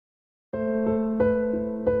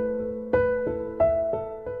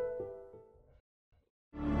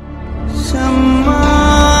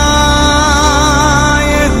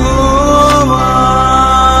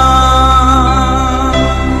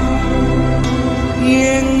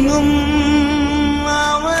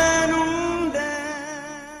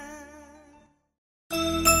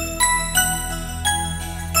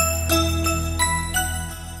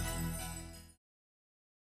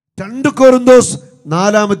കൊരിന്തോസ്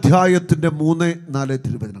 4-3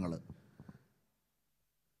 തിരുവചനങ്ങൾ.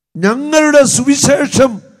 ഞങ്ങളുടെ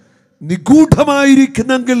സുവിശേഷം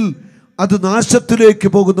നിഗൂഢമായിരിക്കുന്നെങ്കിൽ അത് നാശത്തിലേക്ക്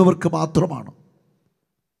പോകുന്നവർക്ക് മാത്രമാണ്.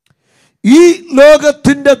 ഈ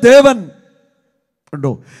ലോകത്തിൻ്റെ ദേവൻ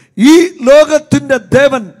ഉണ്ടോ? ഈ ലോകത്തിൻ്റെ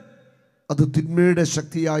ദേവൻ അത് തിന്മയുടെ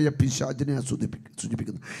ശക്തിയായ പിശാചിനെ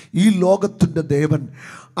സൂചിപ്പിക്കുന്നു. ഈ ലോകത്തിൻ്റെ ദേവൻ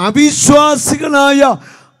അവിശ്വാസികളായ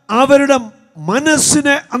അവരുടെ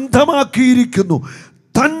മനസ്സിനെ അന്ധമാക്കിയിരിക്കുന്നു.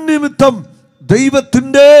 തന്നിമിത്തം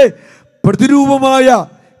ദൈവത്തിൻ്റെ പ്രതിരൂപമായ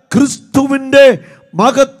ക്രിസ്തുവിൻ്റെ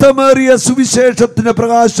മഹത്വമേറിയ സുവിശേഷത്തിൻ്റെ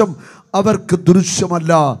പ്രകാശം അവർക്ക്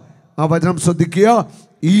ദൃശ്യമല്ല. ആ വചനം ശ്രദ്ധിക്കുക.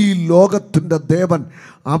 ഈ ലോകത്തിൻ്റെ ദേവൻ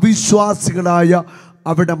അവിശ്വാസികളായ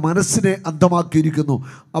അവരുടെ മനസ്സിനെ അന്ധമാക്കിയിരിക്കുന്നു.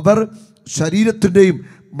 അവർ ശരീരത്തിൻ്റെയും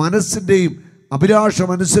മനസ്സിൻ്റെയും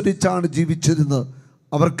അഭിലാഷമനുസരിച്ചാണ് ജീവിച്ചിരുന്നത്.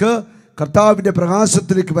 അവർക്ക് കർത്താവിൻ്റെ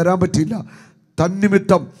പ്രകാശത്തിലേക്ക് വരാൻ പറ്റില്ല.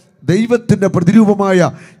 തന്നിമിത്തം ദൈവത്തിൻ്റെ പ്രതിരൂപമായ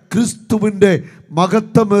ക്രിസ്തുവിൻ്റെ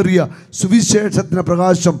മഹത്വമേറിയ സുവിശേഷത്തിൻ്റെ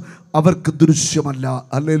പ്രകാശം അവർക്ക് ദൃശ്യമല്ല.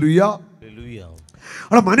 ഹല്ലേലൂയ.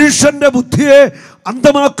 മനുഷ്യൻ്റെ ബുദ്ധിയെ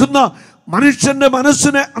അന്ധമാക്കുന്ന, മനുഷ്യൻ്റെ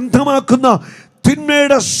മനസ്സിനെ അന്ധമാക്കുന്ന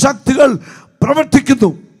തിന്മയുടെ ശക്തികൾ പ്രവർത്തിക്കുന്നു.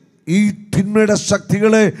 ഈ തിന്മയുടെ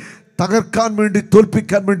ശക്തികളെ തകർക്കാൻ വേണ്ടി,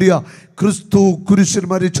 തോൽപ്പിക്കാൻ വേണ്ടിയാ ക്രിസ്തു കുരിശിൽ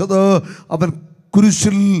മരിച്ചത്. അവൻ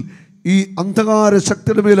കുരിശിൽ ഈ അന്ധകാര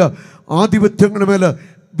ശക്തിയുടെ മേൽ, ആധിപത്യങ്ങളുടെ മേൽ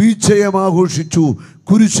വിജയം ആഘോഷിച്ചു.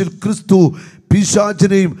 കുരിശിൽ ക്രിസ്തു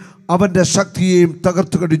പിശാചിനെയും അവൻ്റെ ശക്തിയെയും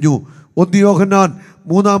തകർത്തു കഴിഞ്ഞു. 1 യോഹന്നാൻ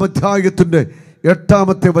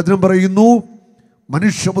 3-8 വചനം പറയുന്നു,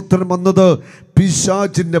 മനുഷ്യപുത്രൻ വന്നത്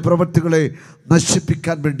പിശാചിൻ്റെ പ്രവൃത്തികളെ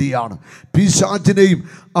നശിപ്പിക്കാൻ വേണ്ടിയാണ്. പിശാചിനെയും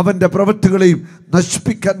അവൻ്റെ പ്രവൃത്തികളെയും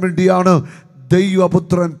നശിപ്പിക്കാൻ വേണ്ടിയാണ്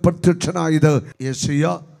ദൈവപുത്രൻ പ്രത്യക്ഷനായത്. യെശയ്യ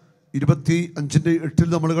 25:8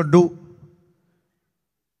 നമ്മൾ കണ്ടു,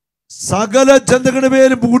 സകല ജനതകളുടെ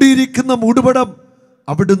മേലും മൂടിയിരിക്കുന്ന മൂടുപടം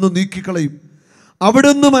അവിടുന്ന് നീക്കിക്കളയും.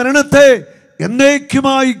 അവിടുന്ന് മരണത്തെ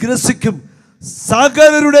എന്നേക്കുമായി ഗ്രസിക്കും.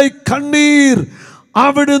 സകലരുടെ കണ്ണീർ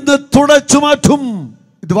അവിടുന്ന് തുടച്ചു മാറ്റും.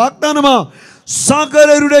 ഇത് വാഗ്ദാനമാ.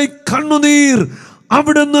 സകലരുടെ കണ്ണുനീർ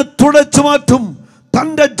അവിടുന്ന് തുടച്ചു മാറ്റും.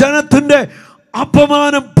 തൻ്റെ ജനത്തിൻ്റെ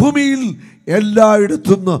അപമാനം ഭൂമിയിൽ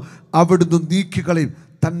എല്ലായിടത്തുനിന്ന് അവിടുന്ന് നീക്കിക്കളയും.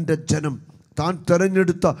 തൻ്റെ ജനം, താൻ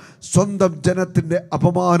തെരഞ്ഞെടുത്ത സ്വന്തം ജനത്തിൻ്റെ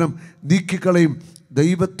അപമാനം നീക്കിക്കളയും.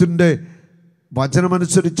 ദൈവത്തിൻ്റെ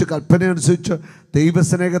വചനമനുസരിച്ച്, കൽപ്പനയനുസരിച്ച്,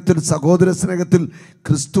 ദൈവസ്നേഹത്തിൽ, സഹോദര സ്നേഹത്തിൽ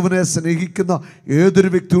ക്രിസ്തുവിനെ സ്നേഹിക്കുന്ന ഏതൊരു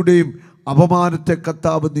വ്യക്തിയുടെയും അപമാനത്തെ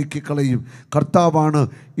കർത്താവ് നീക്കിക്കളയും. കർത്താവാണ്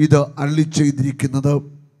ഇത് അരുളി ചെയ്തിരിക്കുന്നത്.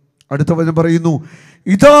 അടുത്ത വചനം പറയുന്നു,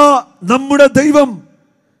 ഇതാ നമ്മുടെ ദൈവം,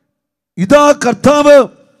 ഇതാ കർത്താവ്,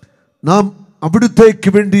 നാം അവിടുത്തേക്ക്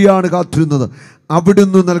വേണ്ടിയാണ് കാത്തിരുന്നത്.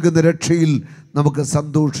 അവിടുന്ന് നൽകുന്ന രക്ഷയിൽ നമുക്ക്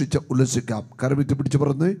സന്തോഷിച്ച് ഉല്ലസിക്കാം. കരമിറ്റ് പിടിച്ച്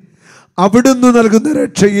പറഞ്ഞേ, അവിടുന്ന് നൽകുന്ന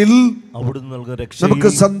രക്ഷയിൽ നമുക്ക്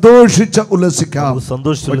സന്തോഷിച്ച് ഉല്ലസിക്കാം.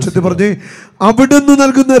 പറഞ്ഞേ, അവിടുന്ന്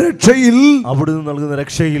നൽകുന്ന രക്ഷയിൽ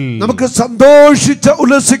നമുക്ക് സന്തോഷിച്ച്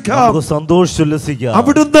ഉല്ലസിക്കാം.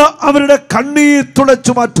 അവിടുന്ന് അവരുടെ കണ്ണീർ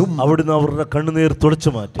തുടച്ചു മാറ്റും. അവിടുന്ന് അവരുടെ കണ്ണുനീർ തുടച്ചു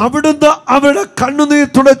മാറ്റും. അവിടുന്ന് അവരുടെ കണ്ണുനീർ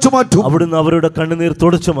തുടച്ചു മാറ്റും. അവിടുന്ന് അവരുടെ കണ്ണുനീർ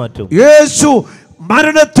തുടച്ചു മാറ്റും. യേശു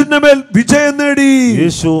മരണത്തിന്റെ മേൽ വിജയം നേടി.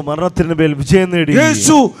 യേശു മരണത്തിന്റെ മേൽ വിജയം നേടി.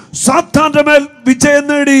 യേശു സാത്താന്റെ മേൽ വിജയം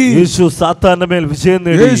നേടി. യേശു സാത്താന്റെ മേൽ വിജയം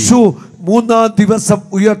നേടി. യേശു 3-ാം ദിവസം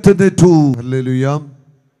ഉയർത്തെഴുന്നേറ്റു. Hallelujah,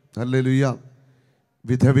 hallelujah.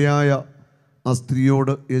 വിധവയായ ആ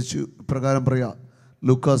സ്ത്രീയോട് യേശു പ്രകാരം പറയാ.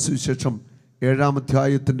 ലൂക്കാസ് സുവിശേഷം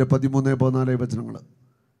 7-ാം-ന്റെ 13-14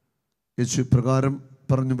 യേശു പ്രകാരം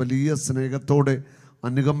പറഞ്ഞു. വലിയ സ്നേഹത്തോടെ,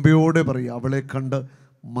 അനുകമ്പയോടെ പറയുക. അവളെ കണ്ട്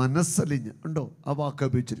മനസ്സലിഞ്ഞ്, ഉണ്ടോ ആ വാക്ക്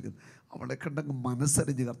ഉപയോഗിച്ചിരിക്കുന്നത്, അവളെ കണ്ടങ്ങ്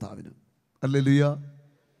മനസ്സലിഞ്ഞ് കർത്താവിന്. ഹല്ലേലൂയ.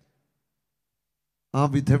 ആ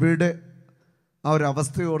വിധവയുടെ ആ ഒരു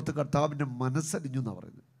അവസ്ഥയോർത്ത് കർത്താവിൻ്റെ മനസ്സലിഞ്ഞു എന്നാണ്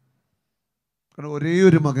പറയുന്നത്. കാരണം ഒരേ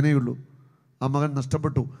ഒരു മകനേ ഉള്ളൂ. ആ മകൻ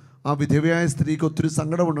നഷ്ടപ്പെട്ടു. ആ വിധവയായ സ്ത്രീക്ക് ഒത്തിരി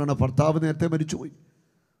സങ്കടമുണ്ടാണ്. ഭർത്താവ് നേരത്തെ മരിച്ചുപോയി.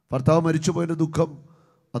 ഭർത്താവ് മരിച്ചുപോയതിൻ്റെ ദുഃഖം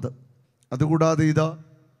അതുകൂടാതെ ഇതാ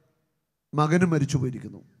മകനും മരിച്ചു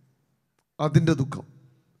പോയിരിക്കുന്നു, അതിൻ്റെ ദുഃഖം.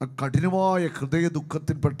 ആ കഠിനമായ ഹൃദയ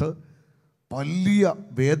ദുഃഖത്തിൽപ്പെട്ട് വലിയ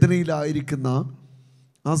വേദനയിലായിരിക്കുന്ന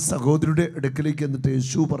ആ സഹോദരിയുടെ അടുക്കലേക്ക് എന്നിട്ട്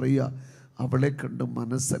യേശു പറയുക, അവളെ കണ്ട്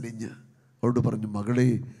മനസ്സലിഞ്ഞ് അവളോട് പറഞ്ഞു, മകളെ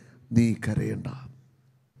നീ കരയണ്ട,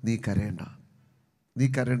 നീ കരയണ്ട, നീ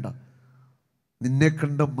കരയണ്ട. നിന്നെ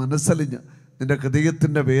കണ്ട് മനസ്സലിഞ്ഞ്, നിൻ്റെ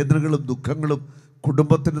ഹൃദയത്തിൻ്റെ വേദനകളും ദുഃഖങ്ങളും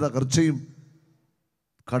കുടുംബത്തിൻ്റെ തകർച്ചയും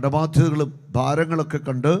കടബാധ്യതകളും ഭാരങ്ങളൊക്കെ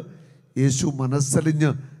കണ്ട് യേശു മനസ്സലിഞ്ഞ്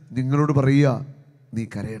നിങ്ങളോട് പറയുക, നീ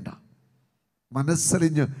കരയണ്ട.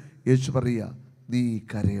 മനസ്സലിഞ്ഞ് യേശു പറയുക, നീ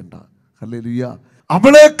കരയണ്ട. ഹല്ലേലൂയ.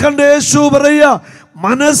 അവളെ കണ്ട് യേശു പറയുക,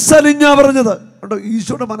 മനസ്സലിഞ്ഞാ പറഞ്ഞത്. കേട്ടോ,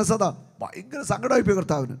 ഈശോയുടെ മനസ്സതാ. ഭയങ്കര സങ്കടമായിപ്പോയി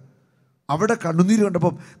കർത്താവിന്. അവിടെ കണ്ണുനീര്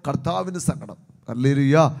കണ്ടപ്പം കർത്താവിന് സങ്കടം.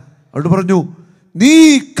 ഹല്ലേലൂയ. അവിടെ പറഞ്ഞു, നീ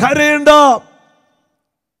കരയണ്ട.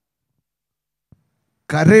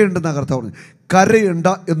 കരയണ്ടെന്നാ കർത്താവ് പറഞ്ഞു. കരയണ്ട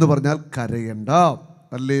എന്ന് പറഞ്ഞാൽ കരയണ്ട.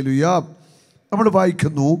 ഹല്ലേലൂയ. നമ്മൾ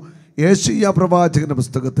വായിക്കുന്നു യെശയ്യാ പ്രവാചകന്റെ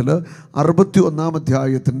പുസ്തകത്തിൽ 61-ാം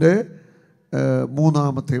അധ്യായത്തിൻ്റെ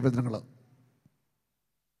 3-ാമത്തെ വചനങ്ങൾ.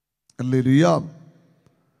 ഹല്ലേലൂയ.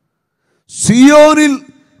 സിയോനിൽ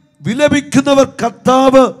വിലപിക്കുന്നവർ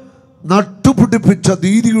കർത്താവ് നട്ടുപിടിപ്പിച്ച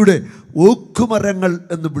നീതിയുടെ ഓക്കുമരങ്ങൾ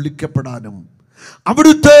എന്ന് വിളിക്കപ്പെടാനും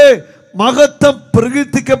അവിടുത്തെ മഹത്വം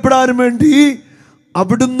പ്രകീർത്തിക്കപ്പെടാനും വേണ്ടി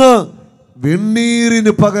അവിടുന്ന്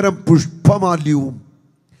വെണ്ണീറിന് പകരം പുഷ്പമാല്യവും.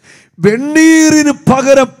 വെണ്ണീറിന്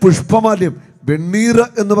പകരം പുഷ്പമാല്യം. വെണ്ണീർ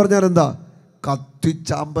എന്ന് പറഞ്ഞാൽ എന്താ?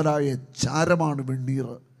 കത്തിച്ചാമ്പലായ ചാരമാണ് വെണ്ണീർ.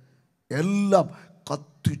 എല്ലാം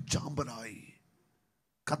കത്തിച്ചാമ്പലായി,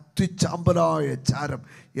 കത്തിച്ചാമ്പലായ ചാരം.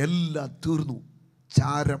 എല്ലാം തീർന്നു,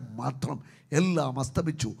 ചാരം മാത്രം. എല്ലാം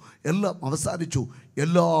അസ്തമിച്ചു, എല്ലാം അവസാനിച്ചു.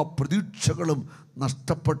 എല്ലാ പ്രതീക്ഷകളും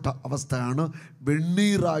നഷ്ടപ്പെട്ട അവസ്ഥയാണ്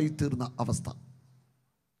വെണ്ണീറായി തീർന്ന അവസ്ഥ.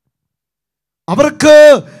 അവർക്ക്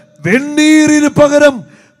വെണ്ണീറിന് പകരം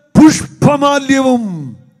പുഷ്പമാല്യവും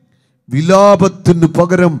വിലാപത്തിന്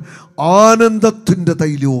പകരം ആനന്ദത്തിൻ്റെ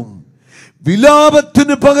തൈലവും.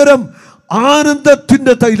 വിലാപത്തിന് പകരം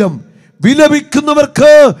ആനന്ദത്തിൻ്റെ തൈലം.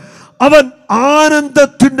 വിലപിക്കുന്നവർക്ക് അവൻ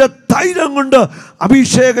ആനന്ദത്തിൻ്റെ തൈലം കൊണ്ട്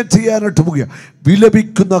അഭിഷേകം ചെയ്യാനായിട്ട് പോകുക.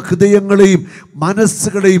 വിലപിക്കുന്ന ഹൃദയങ്ങളെയും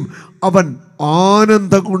മനസ്സുകളെയും അവൻ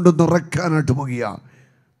ആനന്ദം കൊണ്ട് നിറയ്ക്കാനായിട്ട് പോകുക.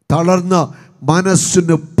 തളർന്ന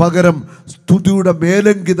മനസ്സിന് പകരം സ്തുതിയുടെ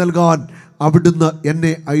മേലങ്കി നൽകാൻ അവിടുന്ന്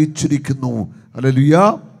എന്നെ അയച്ചിരിക്കുന്നു. ഹല്ലേലൂയ.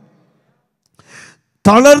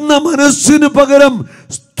 തളർന്ന മനസ്സിന് പകരം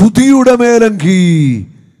സ്തുതിയുടെ മേലങ്കി.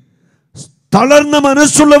 തളർന്ന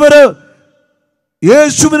മനസ്സുള്ളവര്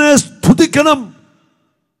യേശുവിനെ സ്തുതിക്കണം.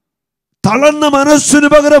 തളർന്ന മനസ്സിന്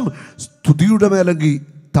പകരം സ്തുതിയുടെ മേലങ്കി.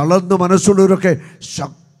 തളർന്ന മനസ്സുള്ളവരൊക്കെ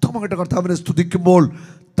ശക്തമായിട്ട് കർത്താവിനെ സ്തുതിക്കുമ്പോൾ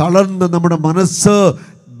തളർന്ന് നമ്മുടെ മനസ്സ്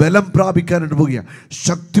ബലം പ്രാപിക്കാനായിട്ട് പോകുക,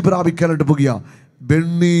 ശക്തി പ്രാപിക്കാനായിട്ട് പോകുക.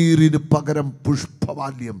 വെണ്ണീറിന് പകരം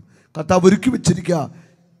പുഷ്പമാല്യം കർത്താവ് ഒരുക്കി വെച്ചിരിക്കുക.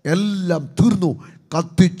 എല്ലാം തീർന്നു,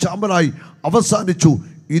 കത്തിച്ചാമ്പലായി അവസാനിച്ചു.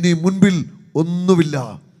 ഇനി മുൻപിൽ ഒന്നുമില്ല.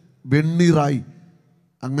 വെണ്ണീറായി.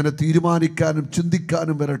 അങ്ങനെ തീരുമാനിക്കാനും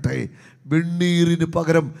ചിന്തിക്കാനും വരട്ടെ. വെണ്ണീറിന്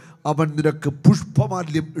പകരം അവൻ നിനക്ക്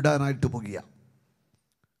പുഷ്പമാല്യം ഇടാനായിട്ട് പോകുക.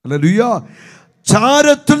 ഹല്ലേലൂയ.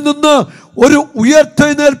 ചാരത്തിൽ നിന്ന് ഒരു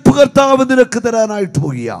ഉയർത്തെഴുന്നേൽപ്പ് കർത്താവ് നിനക്ക് തരാനായിട്ട്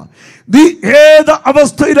പോകുക. നീ ഏത്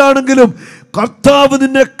അവസ്ഥയിലാണെങ്കിലും കർത്താവ്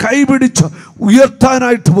നിന്നെ കൈപിടിച്ച്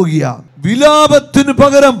ഉയർത്താനായിട്ട് പോകുക. വിലാപത്തിന്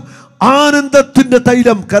പകരം ആനന്ദത്തിന്റെ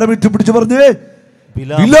തൈലം. കരമിറ്റ് പിടിച്ച് പറഞ്ഞേ,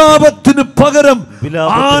 വിലാപത്തിന് പകരം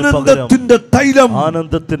ആനന്ദത്തിന്റെ തൈലം.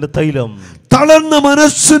 ആനന്ദത്തിന്റെ തൈലം. തളർന്ന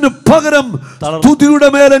മനസ്സിന് പകരം സ്തുതിയുടെ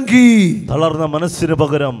മേലങ്കി. തളർന്ന മനസ്സിന്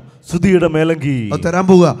പകരം സ്തുതിയുടെ മേലങ്കി തരാൻ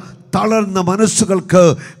പോവുക. തളർന്ന മനസ്സുകൾക്ക്,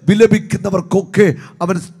 വിലപിക്കുന്നവർക്കൊക്കെ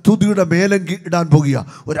അവൻ സ്തുതിയുടെ മേലങ്കി ഇടാൻ പോകുക.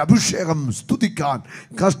 ഒരു അഭിഷേകം സ്തുതിക്കാൻ.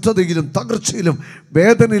 കഷ്ടതയിലും തകർച്ചയിലും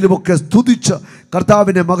വേദനയിലുമൊക്കെ സ്തുതിച്ച്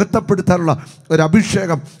കർത്താവിനെ മഹത്വപ്പെടുത്താനുള്ള ഒരു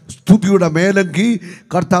അഭിഷേകം, സ്തുതിയുടെ മേലങ്കി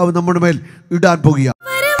കർത്താവ് നമ്മുടെ മേൽ ഇടാൻ പോകുക.